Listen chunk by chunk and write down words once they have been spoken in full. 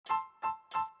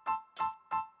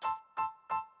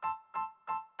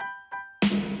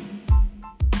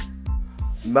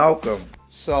Malcolm.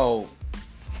 So,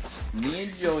 me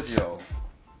and JoJo,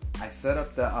 I set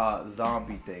up the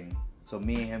zombie thing so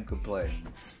me and him could play.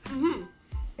 Mm-hmm.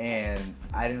 And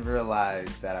I didn't realize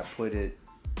that I put it,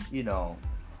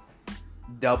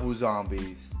 double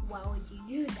zombies. Why would you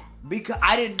do that? Because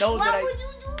I didn't know Why that would you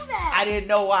do that? I didn't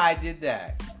know why I did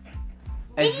that.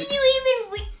 Didn't you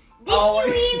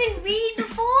even read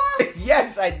before?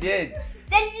 Yes, I did.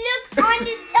 Then look on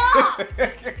the top.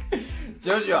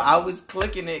 JoJo, I was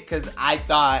clicking it because I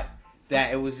thought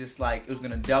that it was just like it was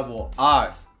gonna double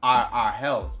our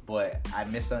health, but I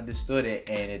misunderstood it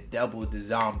and it doubled the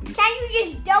zombies. Can you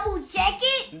just double check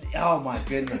it? Oh my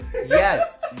goodness!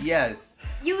 Yes.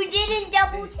 You didn't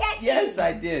double check it. Yes,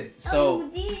 I did. Oh, So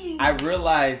you didn't. I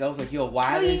realized I was like, yo,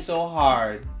 why are they so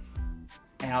hard?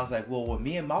 And I was like, well, when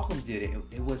me and Malcolm did it,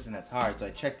 it wasn't as hard. So I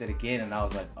checked it again, and I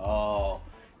was like, oh,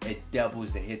 it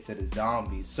doubles the hits of the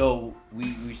zombies. So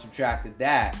we subtracted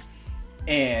that,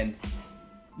 and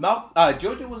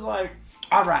JoJo was like,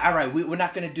 all right, we're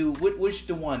not gonna do which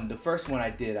the first one I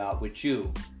did with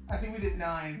you. I think we did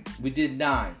 9. We did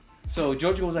 9. So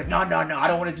JoJo was like, no, I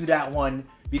don't want to do that one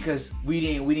because we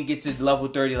didn't get to level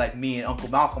 30 like me and Uncle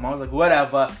Malcolm. I was like,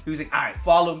 whatever. He was like, all right,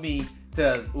 follow me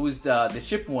to it was the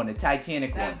ship one, the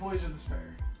Titanic That's one. Voyage of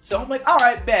Despair. So I'm like, all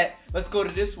right, bet. Let's go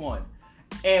to this one.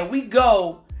 And we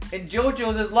go, and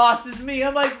JoJo's as lost as me.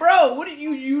 I'm like, bro, what do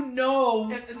you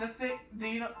know? And the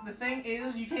thing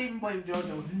is, you can't even blame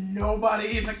JoJo.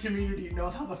 Nobody in the community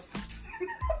knows how the fuck.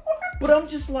 But I'm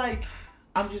just like,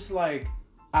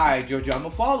 all right, JoJo, I'm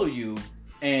gonna follow you,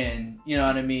 and you know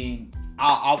what I mean.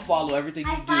 I'll follow everything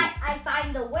you do. I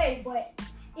find the way, but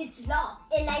it's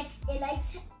locked. It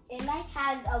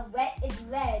has a red. It's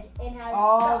red. It has a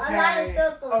lot of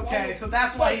circles. Okay, so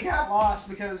that's why you got lost,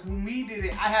 because when we did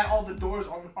it, I had all the doors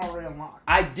already unlocked.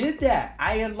 I did that.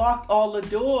 I unlocked all the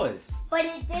doors. But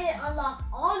it didn't unlock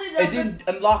all of them. It didn't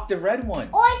unlock the red one.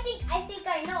 Oh, I think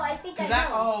I know.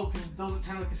 Because those are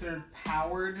technically considered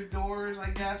powered doors, I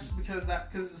guess. Because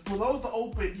for those to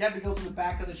open, you have to go to the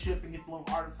back of the ship and get the little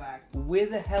artifact. Where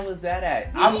the hell is that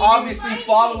at? We I'm didn't obviously find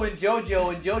following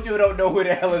JoJo, and JoJo don't know where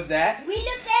the hell is at. We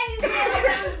looked everywhere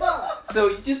around the book. So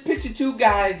you just picture two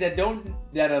guys that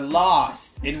are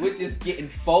lost, and we're just getting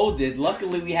folded.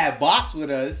 Luckily, we had bots with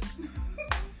us.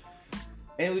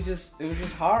 And it was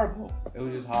just horrible. It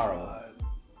was just horrible.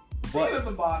 Speaking of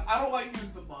the bots, I don't like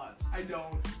using the bots. I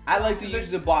don't. I like to use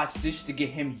the bots just to get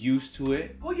him used to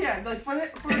it. Well, yeah, like for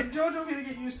JoJo to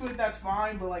get used to it, that's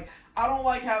fine. But like, I don't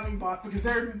like having bots because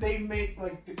they make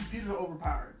like the computers are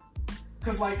overpowered.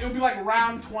 Because like it would be like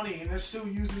round 20 and they're still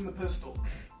using the pistol.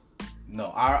 No,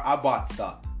 our bots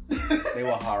sucked. They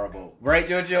were horrible, right,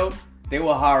 JoJo? They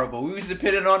were horrible. We was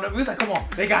depending on them. We was like, come on,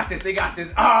 they got this.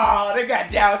 Oh, they got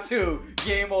down too.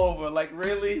 Game over. Like,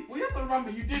 really? Well, you have to remember,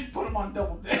 you did put them on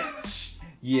double damage.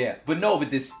 Yeah, but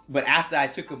after I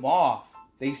took them off,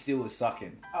 they still was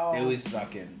sucking. Oh. They was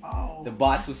sucking. Oh. The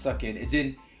bots was sucking. And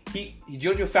then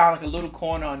JoJo found like a little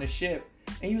corner on the ship,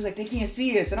 and he was like, they can't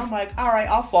see us. And I'm like, all right,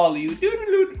 I'll follow you.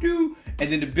 Do.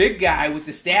 And then the big guy with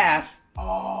the staff.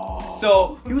 Oh.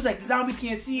 So he was like, the zombies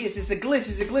can't see us. It's a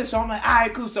glitch. So I'm like, all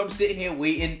right, cool. So I'm sitting here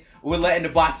waiting. We're letting the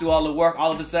bots do all the work.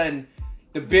 All of a sudden,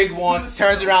 the big one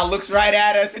turns around, looks right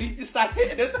at us, and he just starts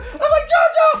hitting us. I'm like,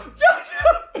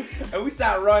 JoJo! And we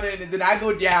start running, and then I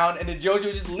go down, and then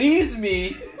JoJo just leaves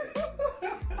me.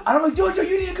 And I'm like, JoJo,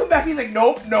 you need to come back. He's like,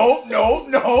 nope.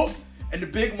 And the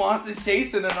big monster's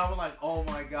chasing, and I'm like, oh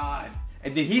my God.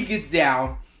 And then he gets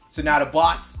down. So now the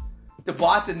bots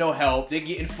are no help. They're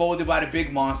getting folded by the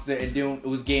big monster, and then it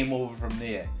was game over from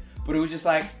there. But it was just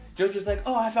like, JoJo's like,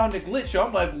 oh, I found a glitch. So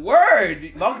I'm like,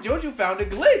 word! JoJo found a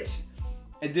glitch.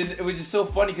 And then it was just so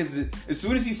funny because as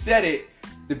soon as he said it,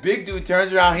 the big dude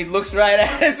turns around, he looks right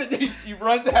at us, and then she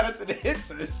runs at us and hits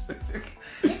us.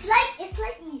 It's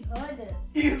like he heard it.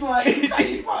 He's like,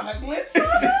 he found a glitch.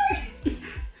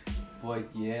 But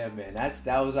yeah, man,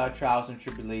 that was our trials and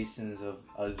tribulations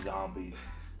of zombies.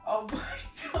 Oh my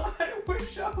God, I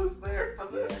wish I was there for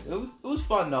this. Yeah, it was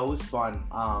fun though. It was fun.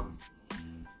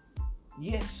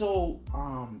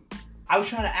 I was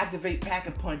trying to activate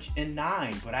Pack-a-Punch in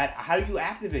 9, but how do you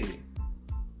activate it?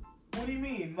 What do you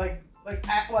mean? Like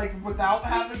without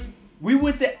having?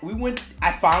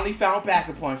 I finally found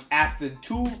Pack-a-Punch after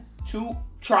two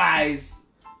tries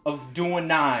of doing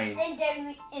 9. And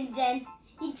then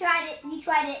he tried it. He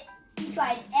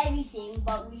tried everything,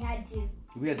 but we had to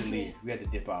leave. We had to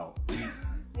dip out.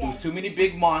 There was too many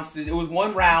big monsters. It was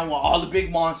one round where all the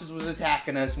big monsters was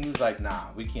attacking us, and we was like, nah,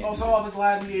 we can't. Oh, so all the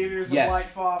gladiators, the White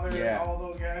Father, all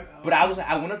those guys. Oh. But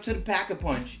I went up to the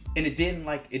Pack-a-Punch, and it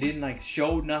didn't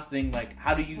show nothing. Like,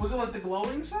 how do you? Was it like the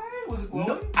glowing side? Was it glowing?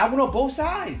 No, I went on both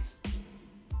sides.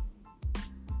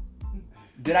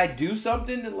 Did I do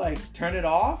something to like turn it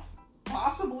off?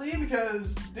 Possibly,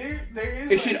 because there is.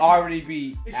 It should already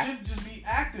be. It should just be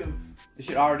active. It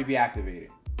should already be activated.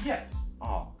 Yes.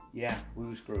 Oh yeah, we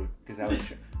were screwed because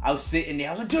I was sitting there.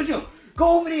 I was like, Jojo,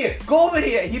 go over here, go over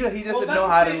here. He doesn't know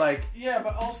how to like. Yeah,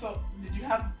 but also, did you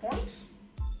have points?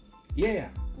 Yeah.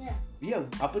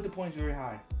 I put the points very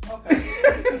high. Okay.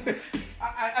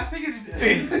 I figured you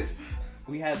did.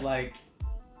 We had like,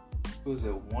 what was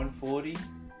it, 140? It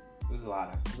was a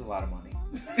lot of money.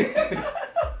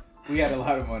 We had a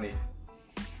lot of money.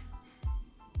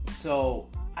 So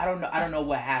I don't know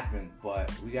what happened,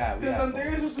 but we got. Because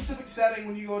there is a specific setting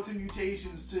when you go to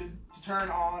mutations to turn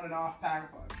on and off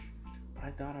Pack-a-Punch. But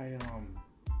I thought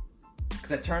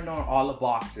because I turned on all the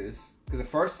boxes. Because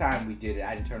the first time we did it,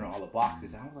 I didn't turn on all the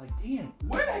boxes. And I was like, damn.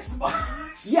 Where next the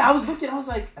box? Yeah, I was looking. I was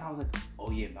like,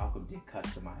 oh yeah, Malcolm did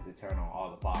customize to turn on all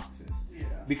the boxes. Yeah.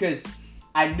 Because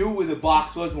I knew where the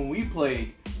box was when we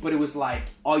played, but it was like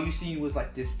all you seen was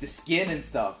like the skin and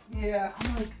stuff. Yeah.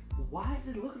 I'm like, why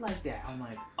does it look like that? I'm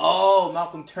like, oh,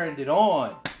 Malcolm turned it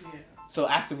on. Yeah. So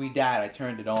after we died, I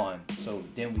turned it on, so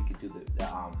then we could do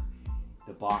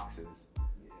the boxes.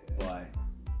 Yeah. But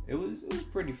it was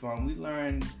pretty fun. We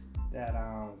learned that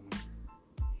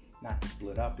not to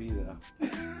split up either.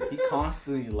 He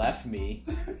constantly left me.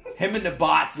 Him and the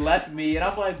bots left me, and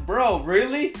I'm like, bro,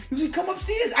 really? He was like, come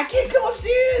upstairs. I can't come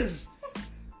upstairs.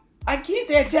 I can't.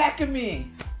 They're attacking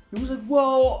me. He was like,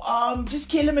 well, just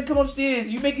kill him and come upstairs.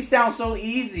 You make it sound so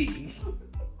easy.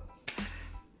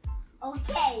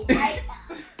 Okay,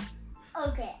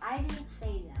 I didn't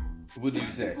say that. What did you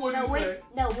say? What did you say?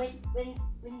 No,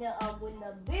 when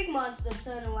the big monster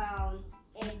turned around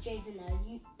and chasing us,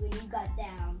 when you got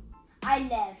down, I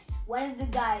left. One of the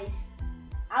guys,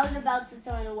 I was about to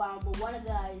turn around, but one of the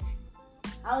guys,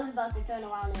 I was about to turn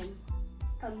around and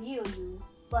come heal you,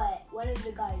 but one of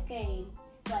the guys came,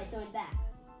 so I turned back.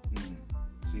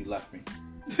 So you left me.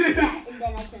 Yeah, and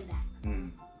then I turned back.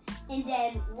 Mm. And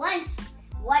then once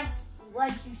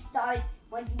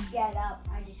you get up,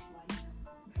 I just run.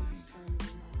 I just turn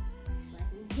around.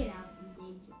 Let me get out and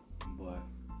danger. But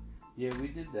yeah, we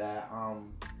did that.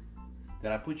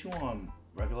 Did I put you on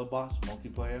regular boss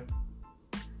multiplayer?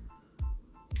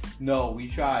 No, we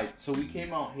tried. So we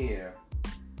came out here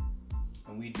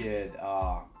and we did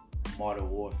Modern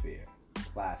Warfare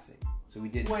Classic. So we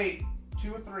did. Wait,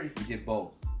 2 or 3? We did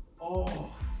both.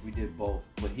 Oh. We did both.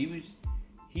 But he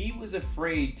was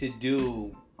afraid to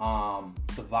do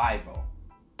survival.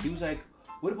 He was like,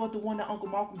 what about the one that Uncle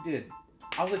Malcolm did?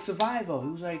 I was like, survival. He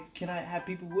was like, can I have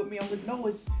people with me? I was like,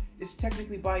 no, it's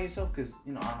technically by yourself because,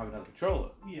 I don't have another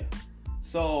controller. Yeah.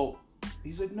 So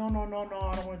he's like, no, I don't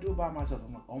want to do it by myself.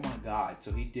 I'm like, oh my God.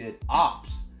 So he did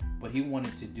Ops, but he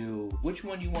wanted to do, which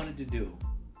one you wanted to do?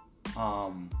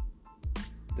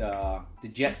 The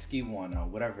jet ski one or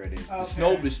whatever it is.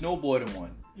 Okay. The snowboarding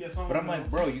one. Yeah, but I'm like,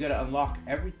 bro, you gotta unlock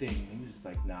everything. And he was just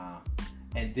like, nah.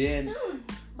 And then Dude,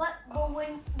 but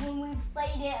when we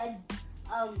played it,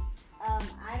 I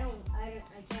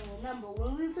can't remember.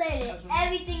 When we played it,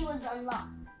 everything was unlocked.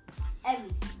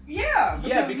 Everything. Yeah,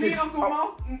 because me and because Uncle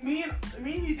Malcolm, me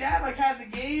and your dad like had the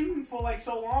game for like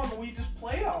so long and we just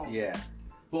played all. Yeah,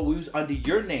 but we was under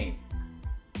your name.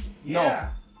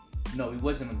 Yeah. No, we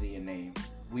wasn't under your name.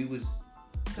 We was.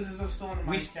 Because it's still on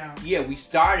my account. Yeah, we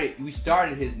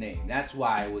started his name. That's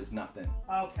why it was nothing.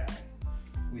 Okay.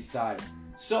 We started.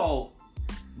 So,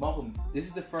 Malcolm, this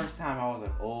is the first time I was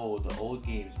like, oh, the old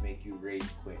games make you rage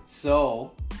quit.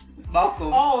 So,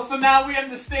 Malcolm. Oh, so now we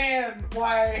understand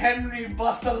why Henry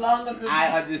bust a lung on this.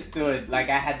 I understood. Like,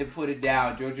 I had to put it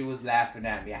down. Georgia was laughing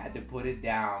at me. I had to put it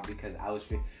down because I was.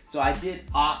 So I did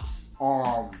Ops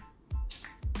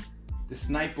the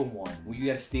sniper one, where you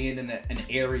gotta stand in an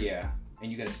area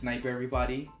and you gotta snipe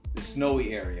everybody. The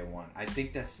snowy area one. I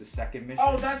think that's the second mission.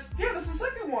 Oh, that's the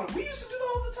second one. We used to do that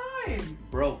all the time.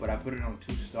 Bro, but I put it on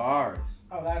 2 stars.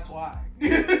 Oh, that's why.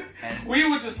 And we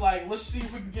were just like, let's see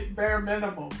if we can get bare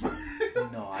minimum.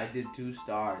 no, I did 2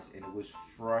 stars and it was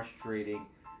frustrating.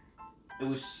 It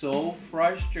was so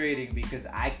frustrating because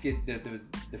I could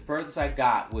the furthest I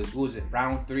got was, what was it,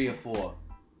 round 3 or 4?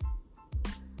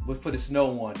 Was for the snow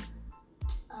one.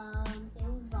 It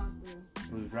was round 3.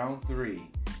 It was round 3.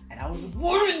 And I was like,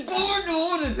 what is going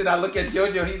on? And then I look at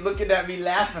JoJo, he's looking at me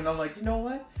laughing. I'm like, you know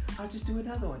what? I'll just do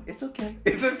another one. It's okay.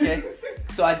 It's okay.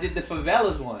 So I did the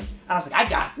favelas one. I was like, I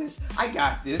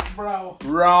got this. Bro.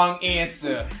 Wrong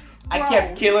answer. I Bro.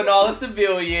 kept killing all the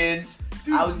civilians.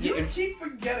 Dude, I was you getting... keep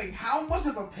forgetting how much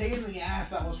of a pain in the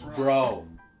ass that was for us. Bro.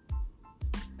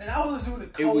 And I was doing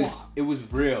it co-op. It was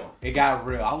real. It got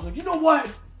real. I was like, you know what?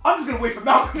 I'm just gonna wait for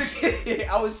Malcolm to get here.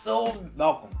 I was so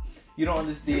Malcolm. You don't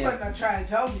understand. You better not try and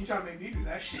tell me. You trying to make me do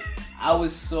that shit. I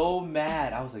was so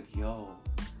mad. I was like, yo,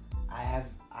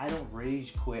 I don't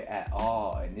rage quit at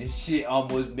all. And this shit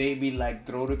almost made me like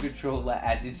throw the controller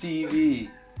at the TV.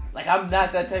 Like, I'm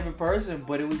not that type of person,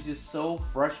 but it was just so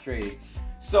frustrating.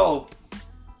 So,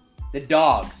 the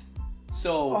dogs.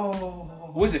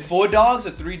 So, was it 4 dogs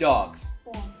or 3 dogs?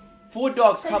 4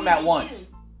 dogs come at once.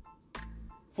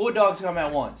 4 dogs come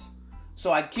at once.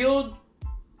 So I killed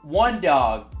 1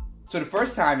 dog. So the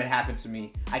first time it happened to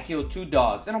me, I killed 2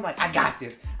 dogs. And I'm like, I got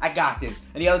this.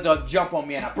 And the other dog jumped on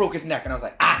me and I broke his neck. And I was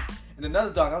like, ah. And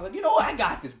another dog, I was like, you know what? I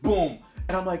got this. Boom.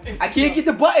 And I'm like, I can't get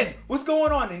the button. What's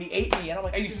going on? And he ate me. And I'm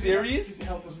like, are you serious? His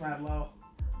health was mad low.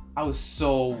 I was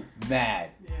so mad.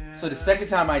 Yeah. So the second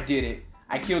time I did it,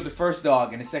 I killed the first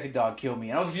dog, and the second dog killed me.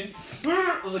 And I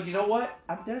was like, you know what?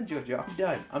 I'm done,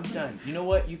 JoJo. I'm done. You know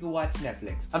what? You can watch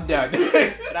Netflix. I'm done.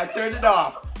 And I turned it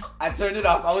off. I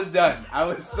was done. I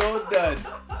was so done.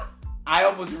 I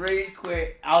almost rage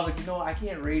quit. I was like, you know what? I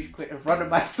can't rage quit in front of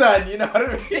my son. You know what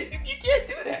I mean? You can't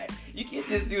do that. You can't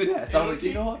just do that. So I was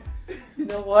like, you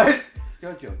know what?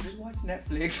 JoJo, just watch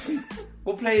Netflix.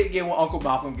 We'll play it again when Uncle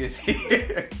Malcolm gets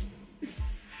here.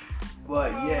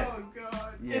 But yeah. Oh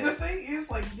god. Yeah. And the thing is,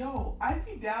 like, yo, I'd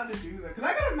be down to do that. Cause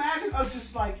I can imagine us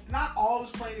just like not all of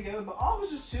us playing together, but all of us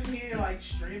just sitting here like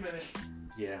streaming it.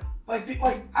 Yeah. Like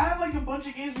I have like a bunch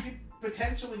of games we could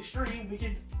potentially stream. We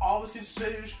could all of us could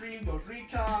sit in a stream, Ghost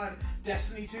Recon,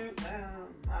 Destiny 2.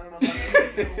 I don't know about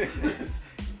Destiny 2.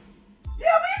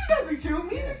 Yeah, we can do Destiny 2.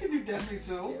 Me and you can do Destiny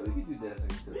 2. Yeah, we can do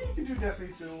Destiny 2. Me and you can do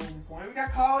Destiny 2 at one point. We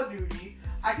got Call of Duty.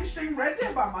 I can stream Red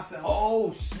Dead by myself.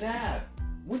 Oh snap!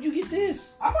 Where'd you get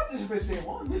this? I bought this bitch day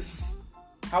one.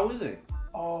 How is it?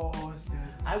 Oh, it's good.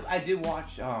 I did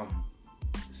watch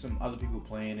some other people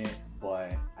playing it,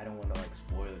 but I don't want to like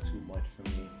spoil it too much for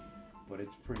me. But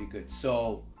it's pretty good.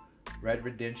 So, Red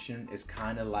Redemption is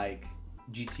kind of like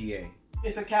GTA.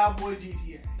 It's a cowboy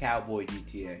GTA. Cowboy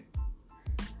GTA.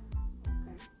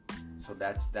 So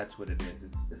that's what it is.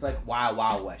 It's like Wild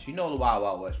Wild West. You know the Wild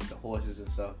Wild West with the horses and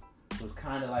stuff. So it's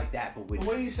kind of like that, but with the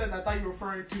way you said that, I thought you were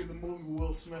referring to the movie with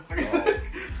Will Smith.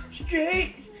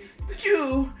 Straight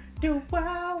to the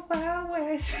Wild Wild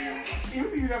West. Even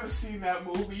if you've never seen that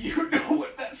movie, you know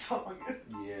what that song is.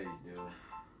 Yeah, you do.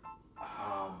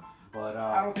 But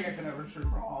I don't think I could ever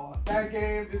stream Brawlhalla. That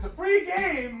game is a free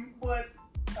game, but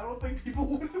I don't think people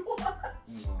would watch.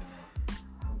 No,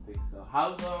 I don't think so.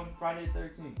 How's Friday the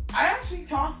 13th? I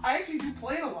actually do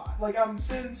play it a lot. Like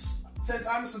since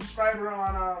I'm a subscriber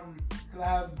on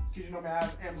because you know me, I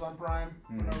have Amazon Prime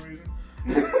for no reason.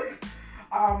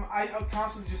 I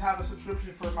constantly just have a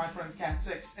subscription for my friend's Cat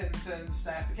 6, and since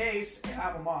that's the case, and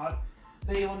I'm a mod,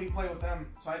 they let me play with them.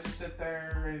 So I just sit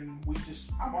there and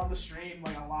I'm on the stream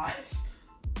like a lot.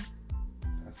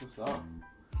 That's what's up.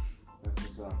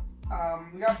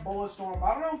 We got Bulletstorm.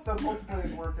 I don't know if the multiplayer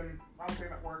is working. I don't think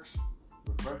that works.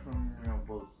 Refresh my memory on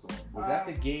Bulletstorm. Was that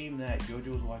the game that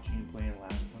JoJo was watching you playing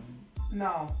last time?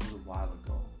 No. It was a while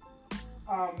ago.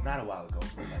 Not a while ago,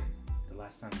 but like the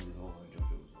last time it was over,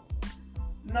 JoJo was over.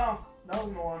 No, that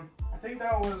wasn't the one. I think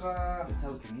that was The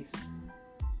telekinesis?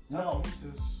 No.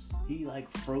 Telekinesis. He like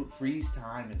freeze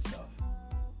time and stuff.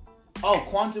 Oh,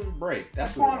 Quantum Break.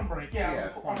 That's Quantum Break, yeah,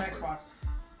 on Quantum Xbox.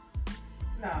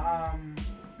 No,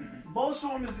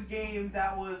 Bulletstorm is the game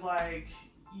that was like,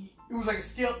 it was like a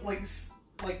skill,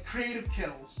 like creative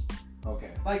kills.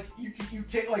 Okay. Like you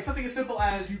kick, like something as simple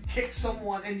as you kick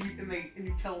someone and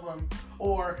you kill them,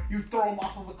 or you throw them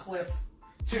off of a cliff,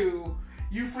 to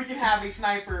you freaking have a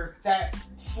sniper that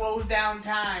slows down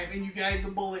time and you guide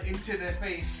the bullet into the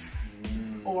face,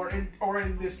 or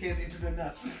in this case into the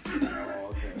nuts. Oh,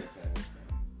 okay.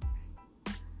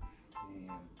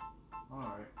 Damn.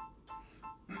 All right.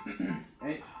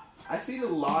 Hey, I seen a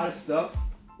lot of stuff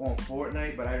on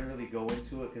Fortnite, but I didn't really go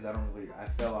into it because I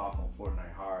fell off on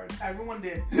Fortnite hard. Everyone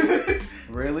did.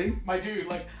 Really? My dude,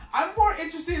 like, I'm more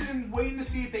interested in waiting to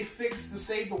see if they fix the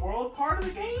save the world part of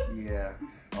the game. Yeah.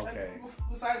 Okay.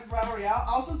 Besides Battle Royale,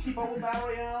 I also keep up with Battle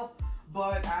Royale,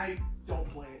 but I don't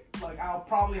play it. Like, I'll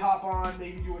probably hop on,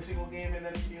 maybe do a single game, and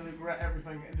then immediately regret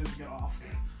everything and just get off.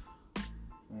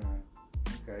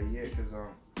 Okay, yeah, because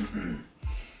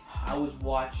I was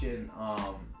watching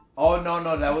oh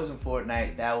no, that wasn't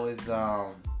Fortnite. That was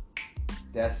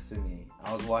Destiny.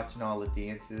 I was watching all the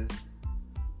dances.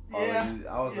 Yeah.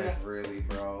 I was like, really,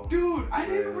 bro? Dude, I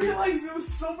didn't Really? realize there was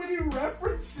so many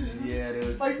references. Yeah, there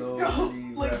was Like, so no,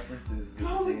 many like, references. Cause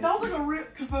I was like, that was like a real,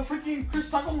 cause the freaking Chris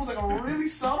Tucker one was like a really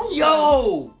subtle one.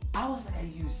 Yo! I was like, are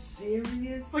you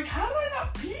serious? Like, how did I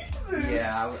not peep this?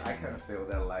 Yeah, I kind of failed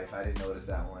that life. I didn't notice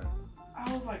that one.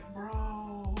 I was like,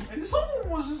 bro. And this other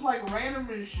one was just like random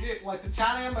as shit. Like the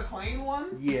China McClane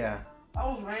one, Yeah. that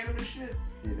was random as shit.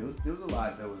 Yeah, there was a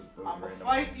lot that was I'ma random.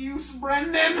 fight you,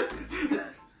 Brendan.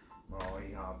 Oh,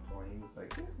 he hopped on. He was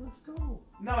like, yeah, let's go.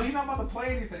 No, he's not about to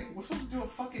play anything. We're supposed to do a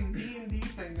fucking D&D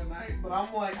thing tonight, but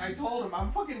I'm like, I told him I'm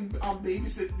fucking on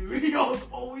babysit duty all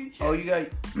weekend. Oh, you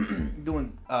guys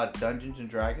doing Dungeons and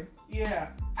Dragons? Yeah.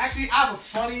 Actually, I have a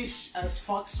funny as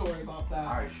fuck story about that.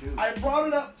 Alright, shoot. I brought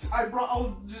it up. I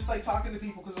was just like talking to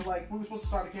people because like we were supposed to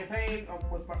start a campaign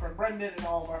with my friend Brendan and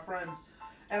all of our friends,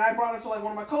 and I brought it to like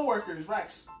one of my coworkers,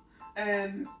 Rex,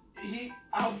 and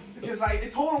I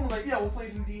told him like, yeah, we'll play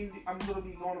some D&D. I'm gonna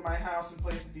be going to my house and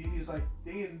playing some D&D. He's like,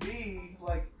 D&D,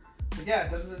 like yeah,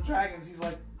 Dungeons and Dragons. He's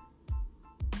like,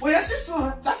 wait, that's just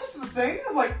the thing.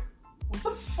 I'm like, what the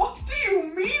fuck do you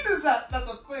mean? That's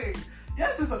a thing?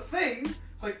 Yes, it's a thing.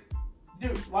 It's like,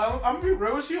 dude, well, I'm gonna be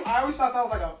real with you. I always thought that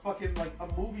was like a fucking like a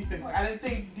movie thing. Like I didn't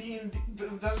think D&D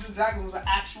Dungeons and Dragons was an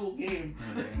actual game.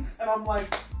 Mm-hmm. And I'm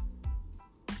like,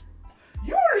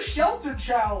 you were a shelter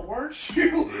child, weren't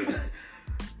you?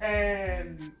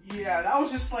 And yeah, that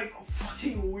was just like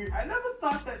fucking weird. I never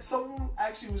thought that someone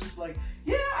actually was just like,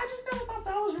 yeah, I just never thought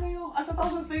that was real. I thought that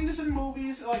was a thing just in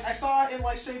movies. Like I saw it in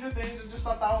like Stranger Things and just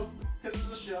thought that was because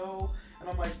it's a show. And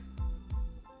I'm like,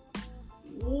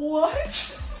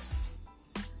 what?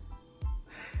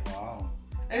 Wow.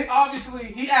 And obviously,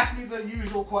 he asked me the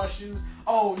usual questions.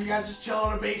 Oh, you guys just chill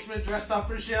in the basement, dressed up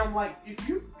and shit. I'm like, I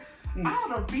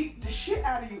would have beat the shit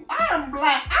out of you. I am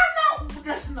black. I'm not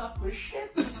dressing up for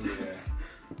shit. Yeah.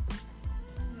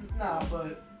 Nah,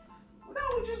 but no,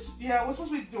 we're supposed to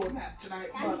be doing that tonight.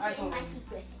 But I told my him.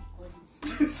 secret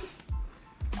headquarters.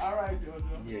 All right, Jojo.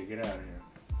 Yeah, get out of here.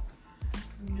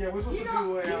 Yeah, we're supposed to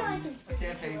do I a can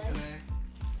campaign do it. today.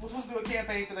 We're supposed to do a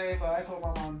campaign today, but I told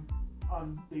him I'm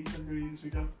on babysitting duty this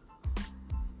weekend.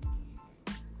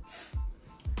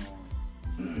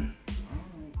 Alright,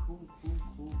 cool.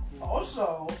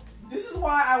 Also, this is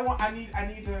why we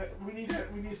need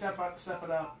to step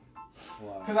it up.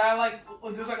 Wow. Cause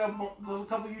there's a couple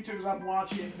YouTubers I'm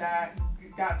watching that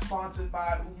got sponsored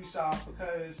by Ubisoft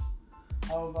because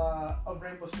of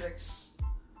Rainbow Six.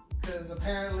 Because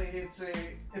apparently it's a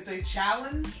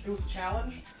challenge. It was a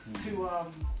challenge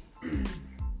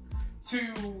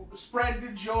to spread the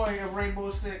joy of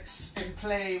Rainbow Six and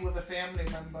play with a family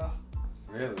member.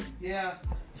 Really? Yeah.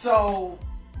 So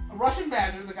Russian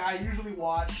Badger, the guy I usually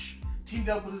watch, teamed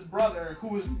up with his brother,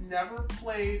 who never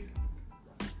played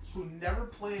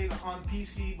on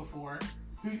PC before.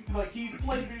 He's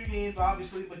played video games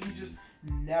obviously, but he just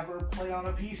never played on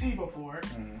a PC before.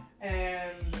 Mm-hmm.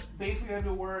 And basically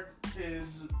every work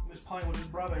is playing with his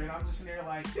brother, and I'm just sitting there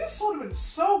like, this would have been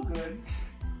so good.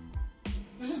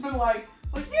 It's just been like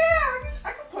yeah,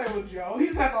 I can play with Joe.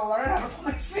 He's got to learn how to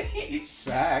play Siege.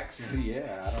 Facts.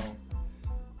 Yeah,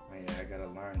 I gotta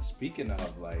learn. Speaking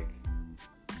of like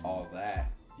all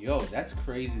that, yo, that's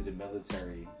crazy. The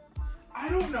military. I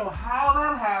don't know how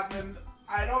that happened.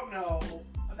 I don't know.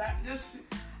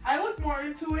 I looked more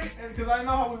into it, and because I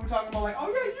know how we were talking about like, oh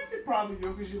yeah, you could probably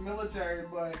do it because you're military,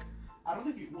 but I don't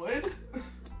think you would.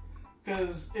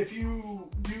 Because if you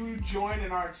do join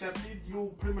and are accepted, you'll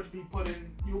pretty much be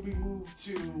you'll be moved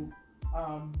to,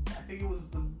 I think it was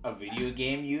A video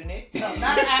game unit? no,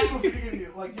 not an actual video game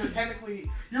unit. Like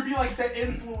you'll be like the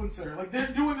influencer. Like they're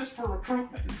doing this for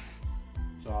recruitment.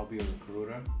 So I'll be a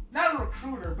recruiter? Not a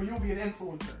recruiter, but you'll be an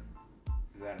influencer.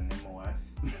 Is that an MOS?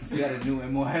 Is that a new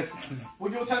MOS?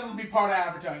 Well, you'll technically be part of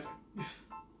advertising.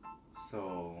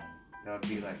 So that would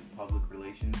be like public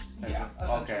relations? Yeah,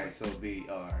 Okay, so it'd be,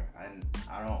 I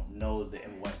don't know the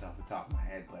MOS off the top of my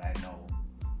head, but I know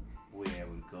where it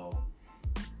would go.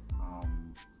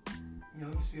 Yeah,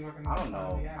 let me see if I can. I don't know.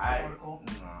 find the actual article.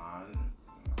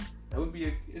 It would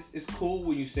be it's cool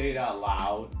when you say it out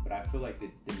loud, but I feel like the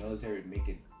military would make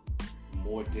it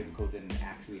more difficult than it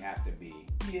actually has to be.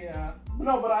 Yeah.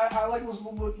 No, but I was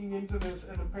looking into this,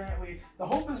 and apparently the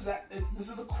hope is that, this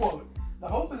is the quote, the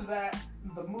hope is that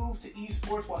the move to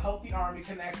esports will help the Army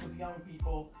connect with young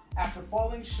people after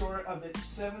falling short of its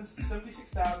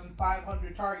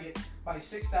 76,500 target by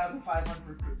 6,500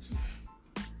 recruits.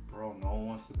 Bro, no one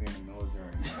wants to be in the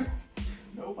military,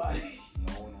 bro. Nobody.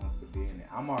 No one wants to be in it.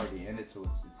 I'm already in it, so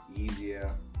it's easier.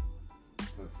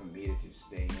 for me to just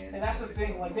stay in. And that's the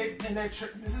thing, like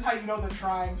this is how you know they're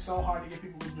trying so hard to get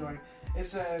people to join. It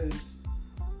says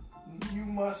you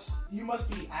must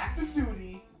be active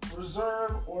duty,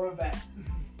 reserve, or a vet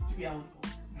to be eligible.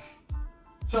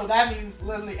 So that means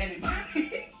literally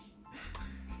anybody.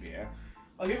 Yeah.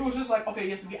 Like if it was just like, okay,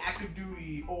 you have to be active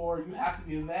duty or you have to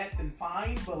be a vet, then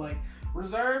fine. But like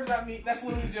reserves, that's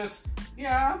literally just,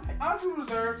 yeah, I'll do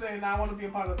reserves and I want to be a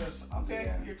part of this. Okay,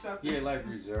 Yeah. you accept it. Yeah, like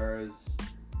reserves,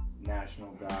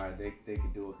 National Guard, they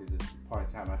could do it because it's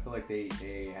part time. I feel like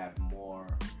they have more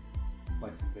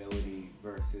flexibility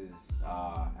versus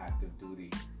active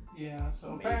duty. Yeah.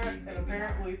 So Maybe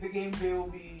apparently the game they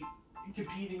will be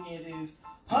competing in is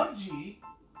PUBG,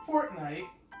 Fortnite,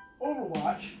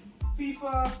 Overwatch,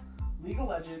 FIFA, League of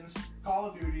Legends, Call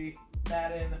of Duty,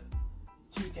 Madden,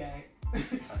 2K. I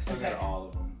still got all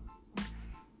of them.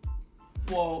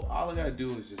 Well, all I gotta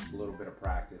do is just a little bit of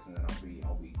practice, and then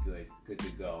I'll be good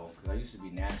to go. Because I used to be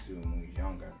Natsu when we was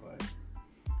younger, but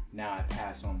now I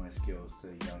pass on my skills to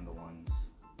the younger ones.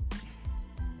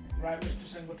 Right, Mr.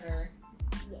 Singletary?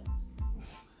 Yes.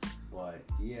 But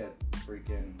yeah,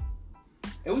 freaking.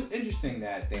 It was interesting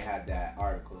that they had that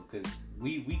article because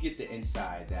we get the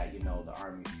inside that, you know, the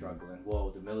army's struggling.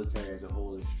 Well, the military as a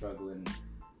whole is struggling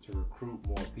to recruit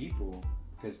more people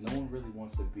because no one really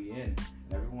wants to be in.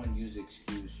 And everyone used the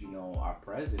excuse, you know, our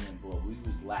president, but we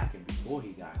was lacking before he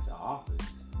got into office.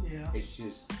 Yeah. It's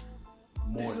just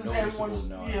more This is noticeable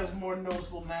now. Yeah, it's more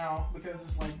noticeable now because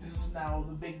it's like this is now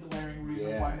the big glaring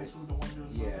reason why most people don't want to do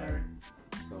the military.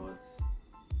 So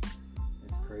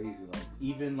it's crazy. Like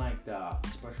even like the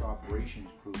special operations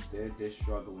group, they're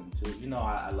struggling too. You know,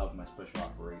 I love my special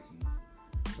operations.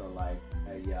 So like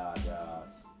the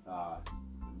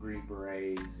Green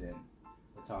Berets, and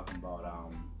we're talking about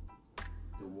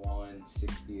the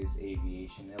 160th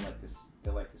Aviation.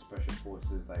 They're like the special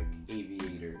forces, like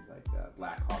aviators, like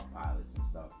Black Hawk pilots and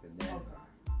stuff. And then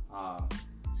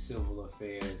civil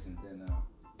affairs, and then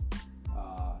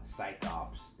psych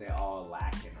ops. They're all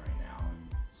lacking right now.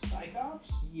 Psych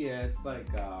ops? Yeah, it's like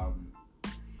I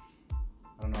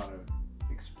don't know how to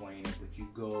explain it, but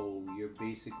you're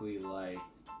basically like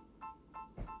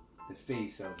the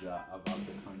face of the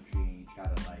country, and you try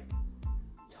to like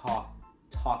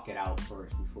talk it out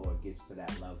first before it gets to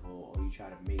that level, or you try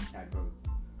to make type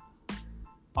of,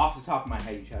 off the top of my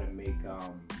head, you try to make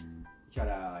try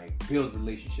to like build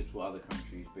relationships with other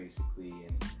countries basically,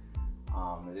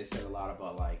 and they said a lot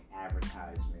about like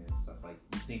advertisement and stuff. Like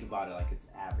you think about it like it's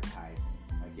advertising,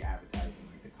 like you're advertising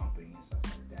like the company and stuff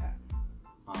like that.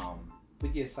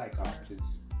 But yeah, psych ops,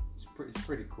 it's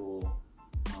pretty cool.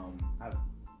 I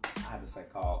have a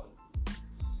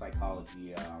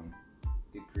psychology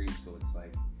degree, so it's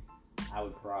like I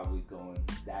would probably go in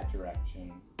that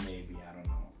direction, maybe, I don't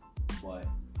know. But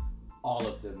all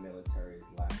of the military is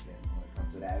lacking when it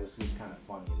comes to that. It was just kind of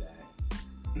funny that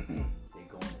they're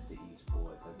going into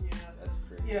esports. That's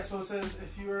crazy. Yeah, so it says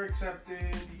if you are accepted,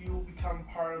 you will become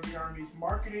part of the Army's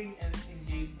marketing and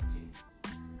engagement team.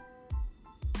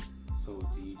 So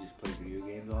do you just play video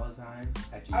games all the time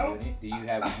at your unit? Do you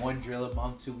have one drill a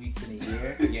month, 2 weeks in a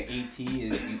year? Your AT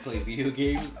is you play video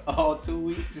games all 2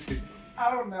 weeks?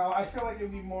 I don't know. I feel like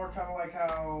it'd be more kind of like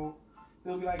how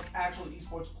there'll be like actual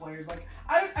esports players. Like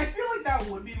I feel like that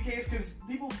would be the case because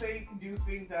people do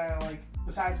think that like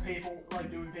besides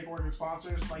doing paperwork and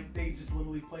sponsors, like they just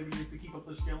literally play video games to keep up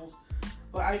their skills.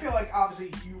 But I feel like obviously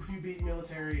if you being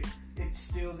military, it's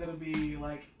still gonna be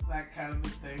like that kind of a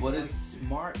thing. Well, like, it's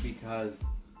smart because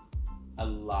a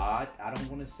lot, I don't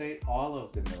want to say all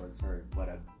of the military, but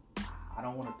I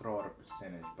don't want to throw out a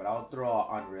percentage, but I'll throw out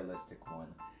an unrealistic one.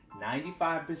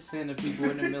 95% of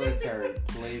people in the military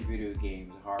play video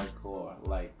games hardcore.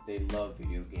 Like, they love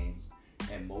video games.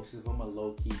 And most of them are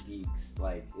low-key geeks.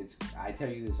 Like, I tell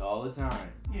you this all the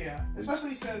time. Yeah,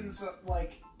 especially since,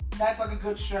 like, that's like a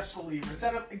good stress reliever.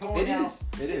 Instead of going out,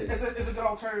 it is. It's a good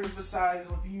alternative besides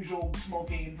the usual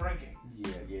smoking and drinking.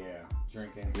 Yeah.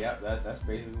 Drinking. Yep, that's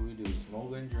basically what we do.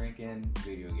 Smoking, drinking,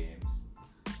 video games.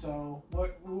 So,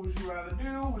 what would you rather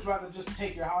do? Would you rather just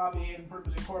take your hobby and pretty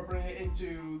much incorporate it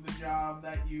into the job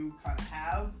that you kind of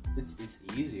have? It's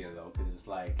easier, though, because it's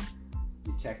like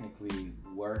you're technically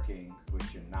working,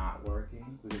 but you're not working.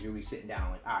 Because you'll be sitting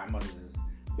down like, I'm going to just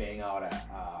bang out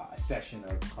a session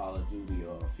of Call of Duty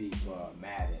or FIFA or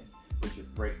Madden, but you're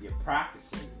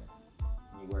practicing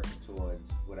and you're working towards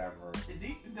whatever.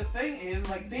 The thing is,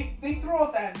 like, they throw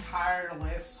out that entire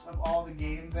list of all the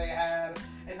games they had,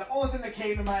 and the only thing that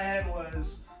came to my head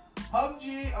was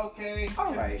PUBG, okay,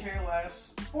 couldn't care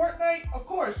less. Fortnite, of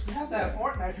course, you have to have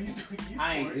Fortnite for you to do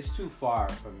esports. It's too far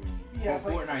for me. Yeah,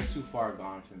 Fortnite's too far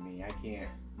gone for me. I can't.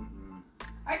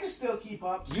 I can still keep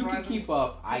up. You can keep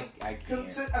up. I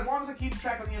Because can't. as long as I keep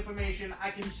track of the information, I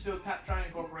can still try and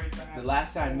incorporate that. The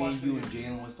last time me Watch and you and videos.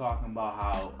 Jalen was talking about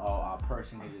how a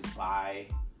person can just buy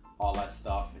all that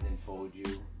stuff and then fold you.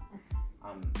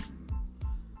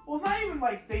 Well, it's not even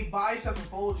like they buy stuff and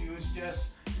fold you. It's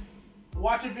just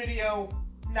watch a video.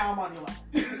 Now I'm on your level.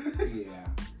 Yeah,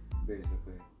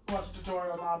 basically. Watch a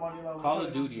tutorial. Now I'm on your level. Call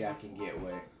of Duty I can get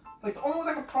with. Like the only ones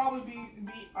I could probably be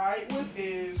alright with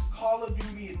is Call of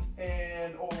Duty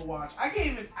and Overwatch. I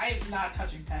can't even. I am not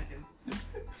touching Tekken.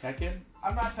 Tekken?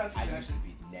 I'm not touching I Tekken. used to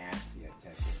be nasty at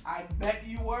Tekken. I bet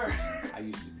you were. I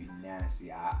used to be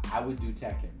nasty. I would do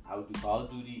Tekken. I would do Call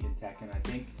of Duty and Tekken. I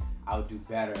think I would do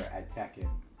better at Tekken.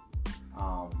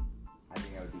 I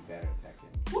think I would do better at Tekken.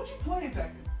 What'd you play in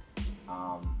Tekken?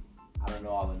 I don't know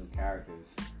all the new characters.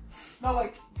 No,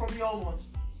 like from the old ones.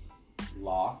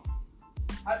 Law.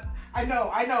 I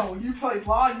know. You played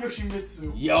Law and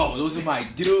Yoshimitsu. Yo, those are my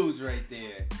dudes right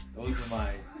there. Those are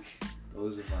my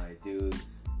dudes.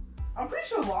 I'm pretty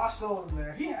sure Law's still in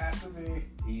there. He has to be.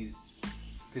 He's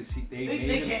because they They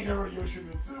made can't him. get rid of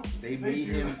Yoshimitsu. They made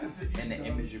do. him in the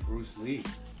image of Bruce Lee.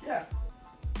 Yeah.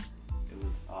 It was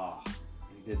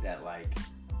he did that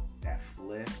that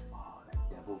flip. Oh, that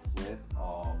devil flip.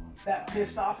 Oh my That God.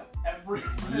 pissed off everyone.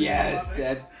 Yes, I love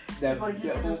it. that It's like you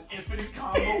devil. can just infinite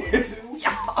combo into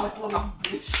like little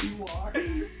bitch you are.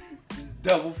 Just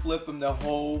double flip him the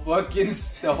whole fight.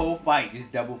 Just double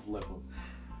flip him.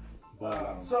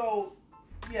 But So,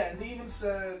 yeah, they even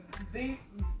said if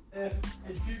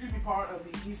you're gonna be part of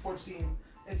the esports team,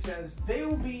 it says they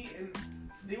will be in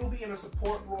a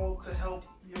support role to help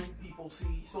young people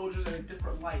see soldiers in a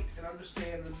different light and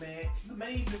understand the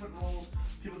many different roles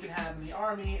people can have in the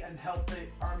army and help the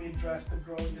army address the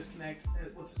growing disconnect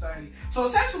with society. So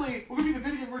essentially, we're gonna be the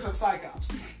video version of Psychops.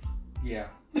 yeah.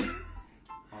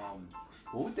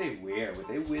 What would they wear? Would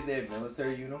they wear their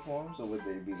military uniforms, or would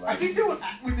they be like? I think they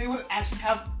would actually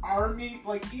have army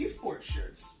like esports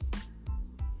shirts.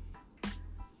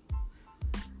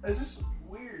 This is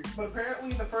weird, but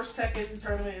apparently the first Tekken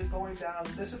tournament is going down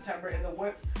this September, and the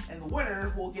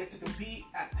winner will get to compete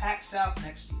at PAX South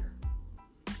next year.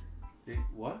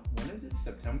 What? When is it?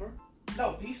 September?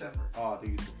 No, December. Oh, I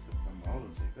think it's September. I was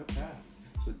like, good pass.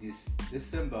 So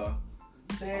December.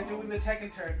 They're doing the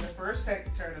first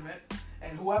Tekken tournament,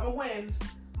 and whoever wins,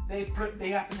 they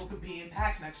have to go compete in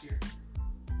PAX next year.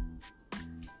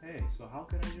 Hey, so how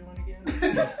can I join again?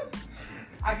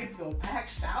 I get to go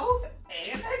PAX South,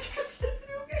 and I get to play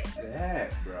video games.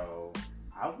 That, bro.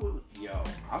 I'll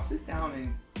sit down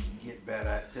and get better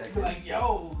at Be Tekken. like,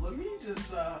 yo, let me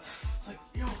just, it's like,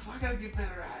 yo, so I gotta get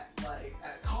better at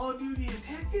Call of Duty and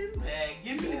Tekken? Man,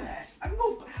 give me that.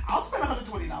 I'll spend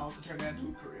 $120 to turn that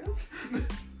into a career. You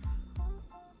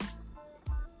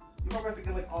probably have to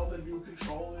get, all the new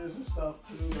controllers and stuff,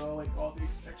 too, though, all the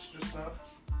extra stuff.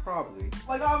 Probably.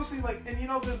 Obviously, and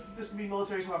this can be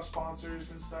militaries who have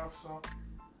sponsors and stuff, so.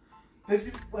 I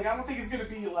don't think it's gonna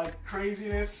be,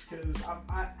 craziness, because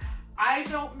I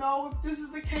don't know if this is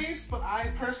the case, but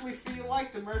I personally feel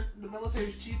like the military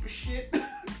is cheap as shit.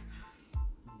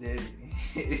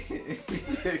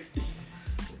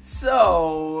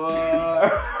 So,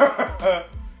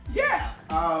 yeah.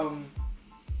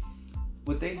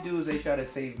 What they do is they try to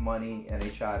save money and they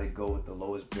try to go with the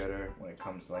lowest bidder when it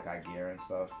comes to our gear and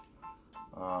stuff.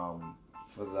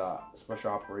 For the special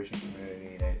operations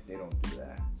community, they don't do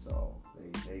that. So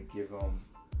they give them.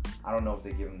 I don't know if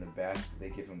they give them the best, but they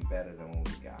give them better than what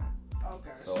we got. Okay.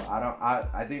 So I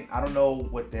don't know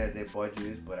what their budget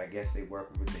is, but I guess they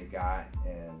work with what they got,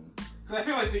 and Because I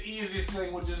feel like the easiest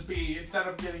thing would just be, instead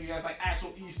of getting you guys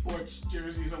actual esports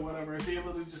jerseys or whatever, they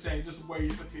literally just say, just wear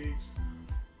your fatigues.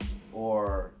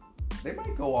 or they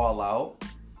might go all out,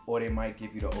 or they might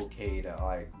give you the okay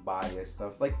to buy your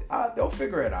stuff. They'll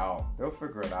figure it out.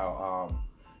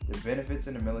 The benefits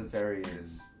in the military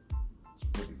is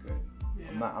pretty good.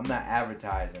 Yeah. I'm not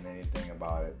advertising anything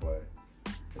about it, but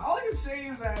All I can say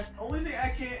is that only thing I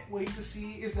can't wait to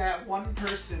see is that one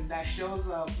person that shows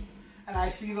up and I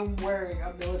see them wearing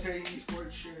a military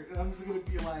esports shirt, and I'm just gonna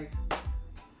be like,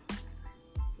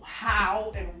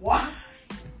 how and why?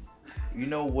 you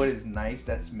know what is nice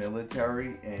that's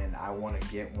military, and I want to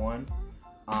get one.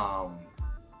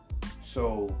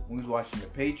 So when we was watching the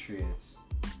Patriots,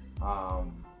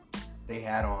 they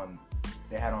had on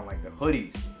the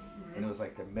hoodies, and it was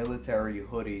the military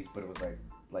hoodies, but it was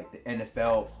like the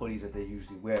NFL hoodies that they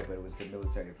usually wear, but it was the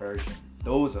military version.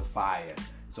 Those are fire.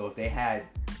 So if they had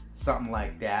something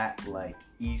like that, like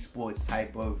esports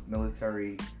type of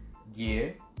military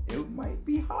gear, it might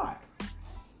be hot.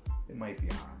 I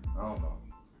don't know.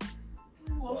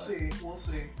 We'll see.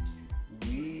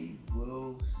 we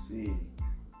will see.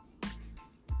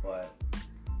 But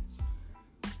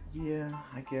yeah,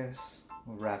 I guess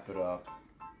we'll wrap it up.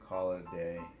 Call it a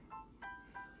day.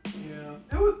 Yeah,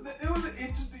 it was an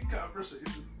interesting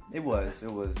conversation. It was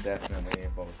definitely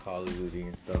about Call of Duty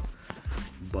and stuff.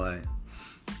 But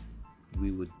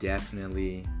we would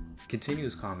definitely continue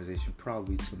this conversation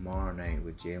probably tomorrow night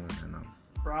with Jalen and them.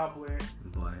 Probably.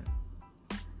 But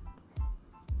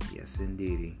yes,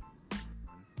 indeedy.